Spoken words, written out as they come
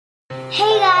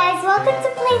welcome to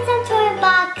Playtime Toy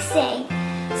Boxing.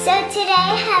 So today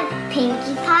I have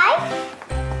Pinkie Pie,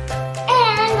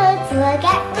 and let's look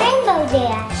at Rainbow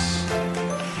Dash.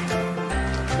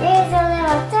 There's a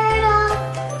little turtle.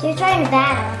 They're trying to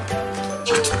battle.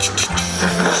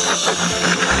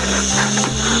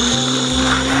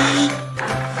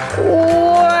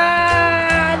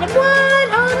 What?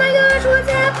 Oh my gosh, what's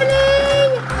happening?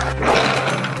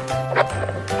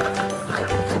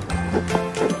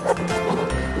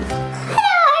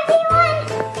 Hello everyone!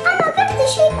 I'm about to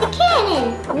shoot the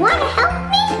cannon. Wanna help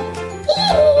me?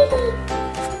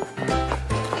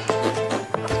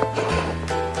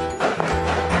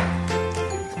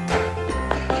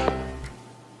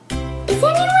 Is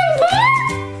anyone there?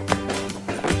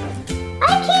 I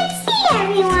can't see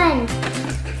everyone.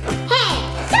 Hey,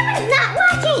 someone's not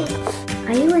watching.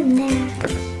 Are you in there?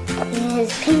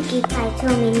 Yes, Pinkie Pie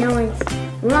told me no one's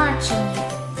watching you.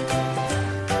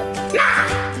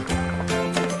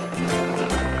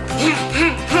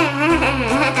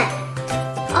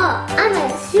 Oh, I'm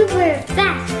a super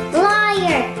fast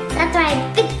flyer. That's why I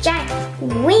have big giant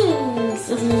wings.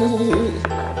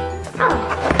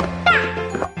 Oh.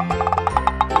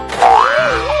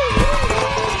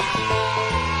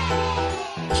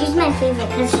 She's my favorite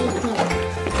because she's pink.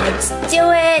 Let's do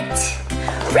it.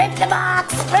 Rip the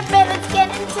box. Rip it. Let's get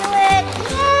into it.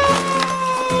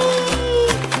 Yay!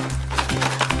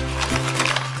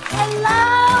 Hello,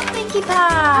 Pinkie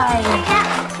Pie. My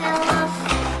hat fell off.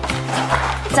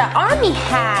 It's an army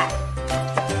hat.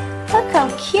 Look how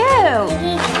cute.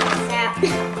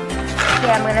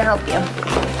 Yeah, I'm gonna help you.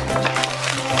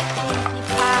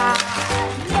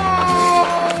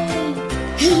 Yay!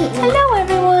 Hello,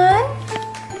 everyone.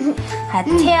 Her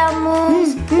tail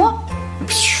moves. Whoop.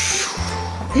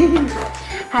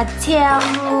 Her tail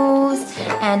moves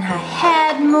and her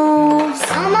head moves.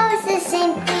 Almost the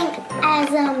same thing as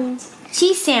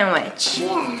Cheese sandwich.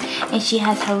 yeah, And she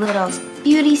has her little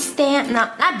beauty stamp. No,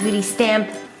 not beauty stamp.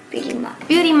 pretty much.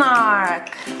 Beauty mark.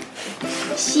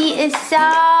 She is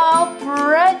so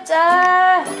pretty.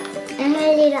 And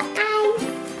her little eyes.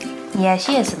 Yeah,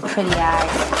 she has some pretty eyes.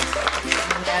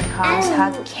 And that calls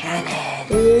her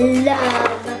cannon.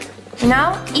 Love. You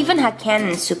know, even her cannon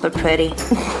is super pretty.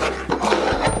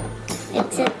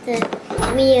 Except the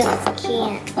wheels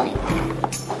can't. Like,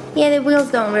 Yeah, the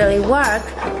wheels don't really work,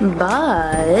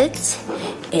 but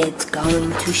it's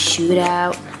going to shoot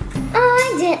out. oh,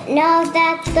 I didn't know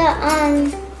that the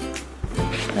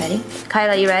Ready?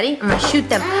 Kyla, you ready? I'm gonna shoot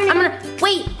them. I'm gonna,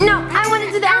 wait, no, I wanna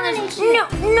do the honors. No,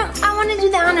 I wanna do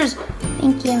the honors.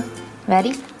 Thank you.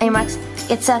 Ready? Hey, Max,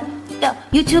 get set. Go,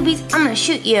 you tubies, I'm gonna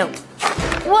shoot you.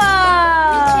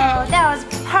 Whoa, that was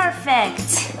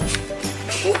perfect.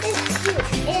 This is cute.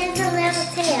 It has a little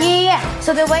tail. Yeah.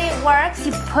 So the way it works,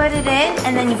 you put it in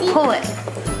and then you pull it.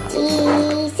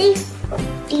 Easy.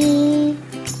 Easy.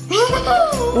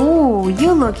 Ooh,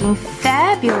 you're looking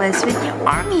fabulous with your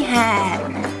army hat.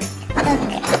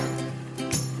 Okay.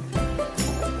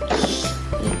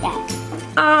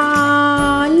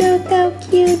 Aw, look how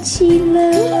cute she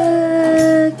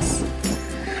looks.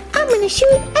 I'm gonna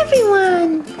shoot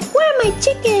everyone. Where are my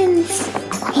chickens?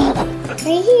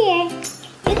 Right here.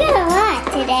 You got a lot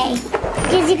today.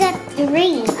 Because you got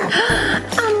 3.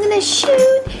 I'm gonna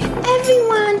shoot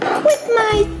everyone with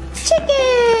my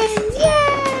chickens.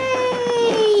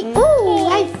 Yay! Ooh,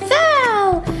 I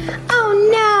fell. Oh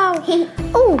no.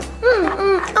 Ooh,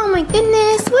 oh my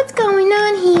goodness. What's going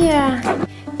on here?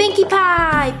 Pinkie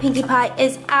Pie. Pinkie Pie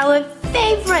is our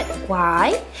favorite.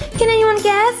 Why? Can anyone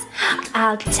guess?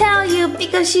 I'll tell you,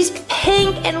 because she's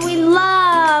pink and we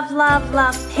love, love,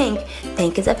 love pink.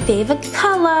 Pink is a favorite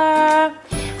color.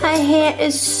 Her hair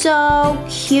is so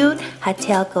cute. Her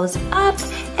tail goes up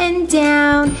and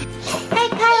down. Hey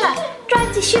Kyla, try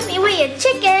to shoot me with your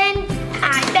chicken.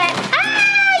 I bet,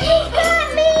 you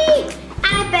got me.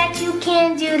 I bet you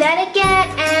can't do that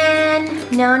again.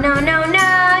 No,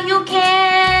 you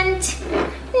can't.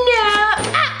 No,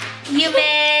 you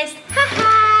missed.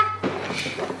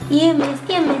 You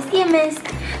missed.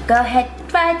 Go ahead,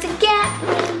 try to get me.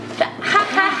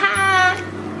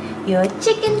 Your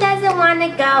chicken doesn't want to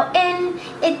go in.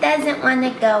 It doesn't want to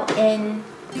go in.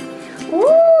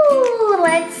 Ooh,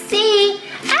 let's see.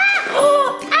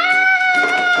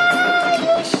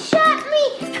 You shot me.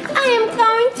 I am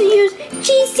going to use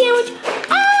cheese sandwich.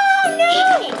 Oh, no.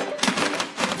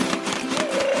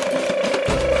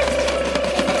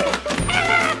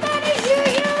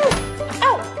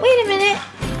 Wait a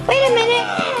minute.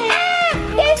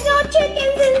 There's no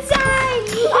chickens inside.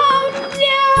 Oh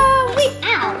no. Wait.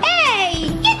 Ow. Hey,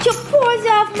 get your paws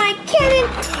off my cannon.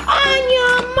 On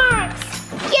your marks.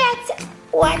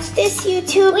 Watch this,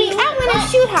 YouTube. Wait, I'm gonna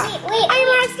shoot her. Wait, I'm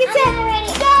Marks, get set,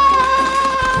 ready. go!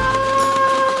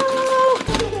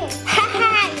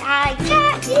 I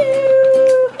got you.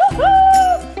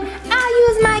 Woo-hoo. I'll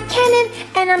use my cannon,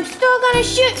 and I'm still gonna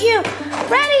shoot you.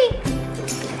 Ready?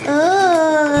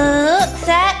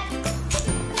 Set.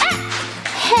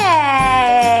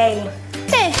 Hey,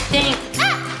 this thing.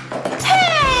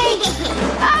 Hey!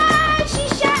 She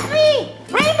shot me.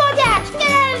 Rainbow Dash, get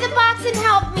out of the box and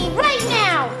help me right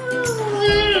now.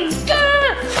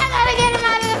 I gotta get him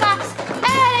out of the box. I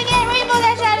gotta get Rainbow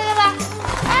Dash out of the box.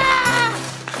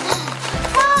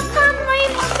 Oh, come,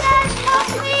 Rainbow Dash, help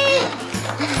me.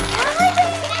 Come on,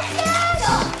 Rainbow Dash.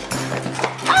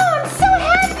 Oh, I'm so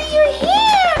happy you're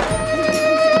here.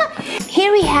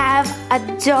 Here we have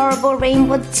adorable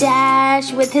Rainbow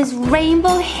Dash with his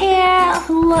rainbow hair.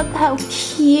 Look how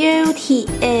cute he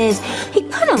is. He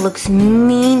kind of looks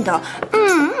mean though.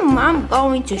 I'm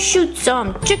going to shoot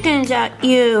some chickens at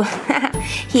you.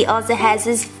 He also has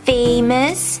his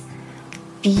famous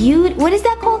beauty. What is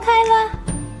that called, Kyla?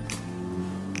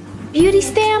 Beauty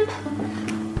stamp?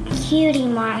 Cutie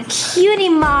mark. Cutie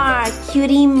mark.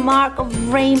 Cutie mark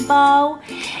of rainbow.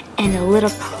 And a little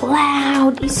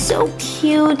cloud. He's so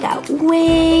cute. Got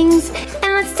wings.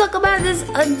 And let's talk about this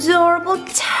adorable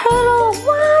turtle.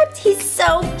 What? He's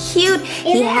so cute.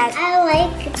 I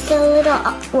like the little.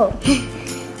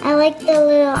 I like the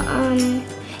little.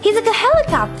 He's like a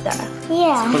helicopter.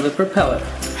 Yeah. For the propeller.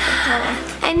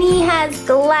 And he has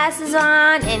glasses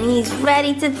on. And he's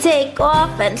ready to take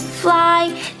off and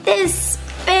fly. This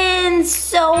spins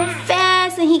so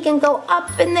fast. And he can go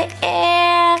up in the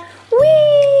air.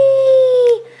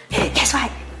 Whee! Guess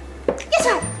what? Guess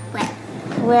what?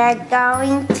 We're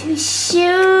going to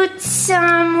shoot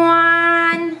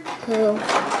someone. Who?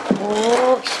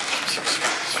 Oh.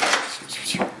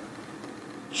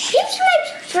 She's my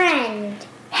friend.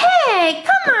 Hey,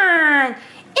 come on.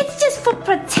 It's just for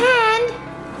pretend.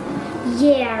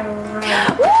 Yeah, right.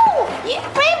 Ooh,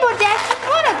 Rainbow Dash, you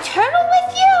brought a turtle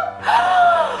with you?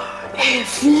 It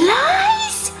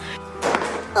flies?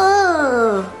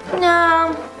 Oh,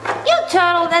 no. Your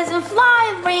turtle doesn't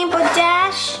fly, Rainbow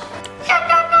Dash.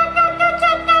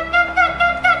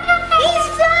 He's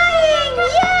flying!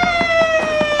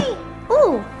 Yay!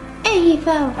 Ooh, and he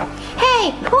fell.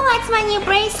 Hey, who likes my new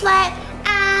bracelet? I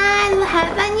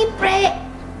have a new bracelet.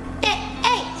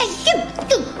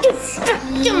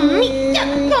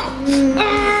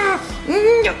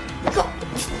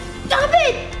 Stop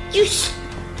it! You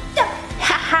stop!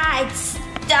 Haha, it's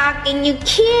stuck and you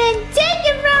can't take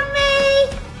it from me!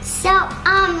 So,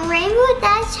 Rainbow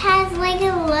Dash has like a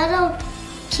little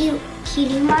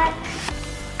cutie mark.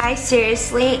 I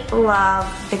seriously love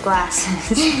the glasses.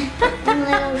 The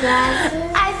little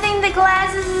glasses. I think the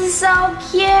glasses is so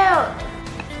cute.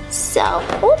 So,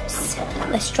 oops.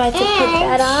 Let's try to put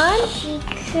that on. She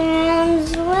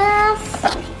comes with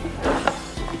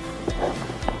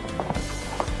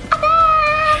a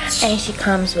badge. And she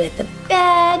comes with a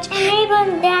badge. And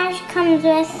Rainbow Dash comes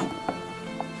with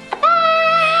a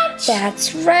badge.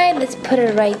 That's right. Let's put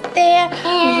it right there.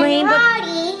 And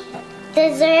Roddy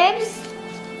deserves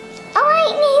a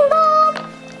lightning bolt.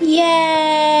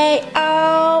 Yay!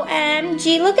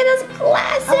 OMG! Look at those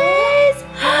glasses!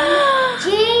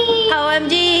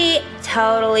 OMG!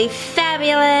 Totally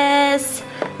fabulous!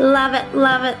 Love it,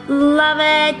 love it, love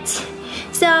it!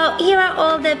 So here are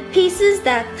all the pieces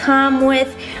that come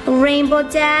with Rainbow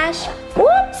Dash.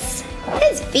 Whoops!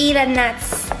 His feet are not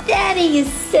steady, you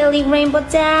silly Rainbow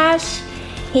Dash.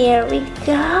 Here we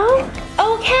go.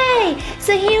 Okay,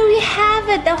 so here we have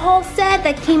it, the whole set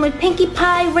that came with Pinkie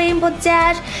Pie, Rainbow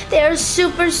Dash. They're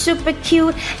super, super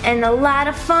cute and a lot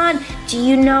of fun. Do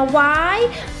you know why?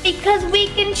 Because we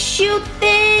can shoot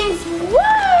things.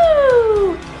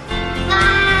 Woo!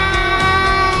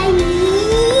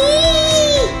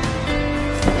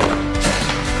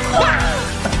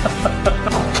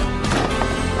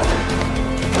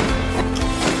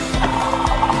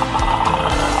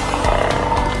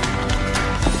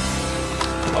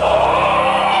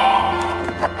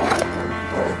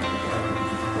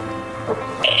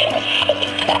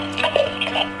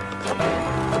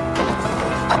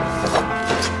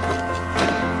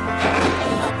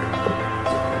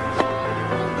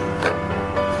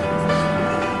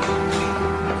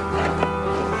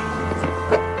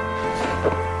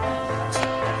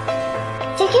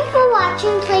 Thank you for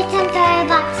watching Playtime Toy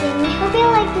Unboxing. I hope you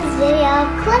like this video.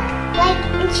 Click like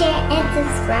and share and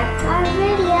subscribe to our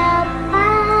video.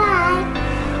 Bye!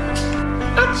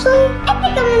 Actually, I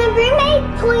think I'm gonna bring my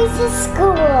toys to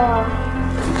school.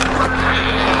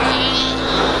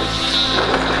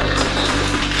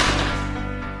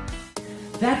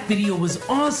 That video was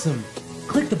awesome!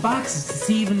 Click the boxes to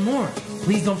see even more.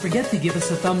 Please don't forget to give us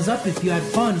a thumbs up if you had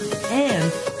fun,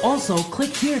 and also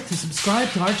click here to subscribe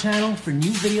to our channel for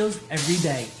new videos every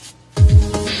day.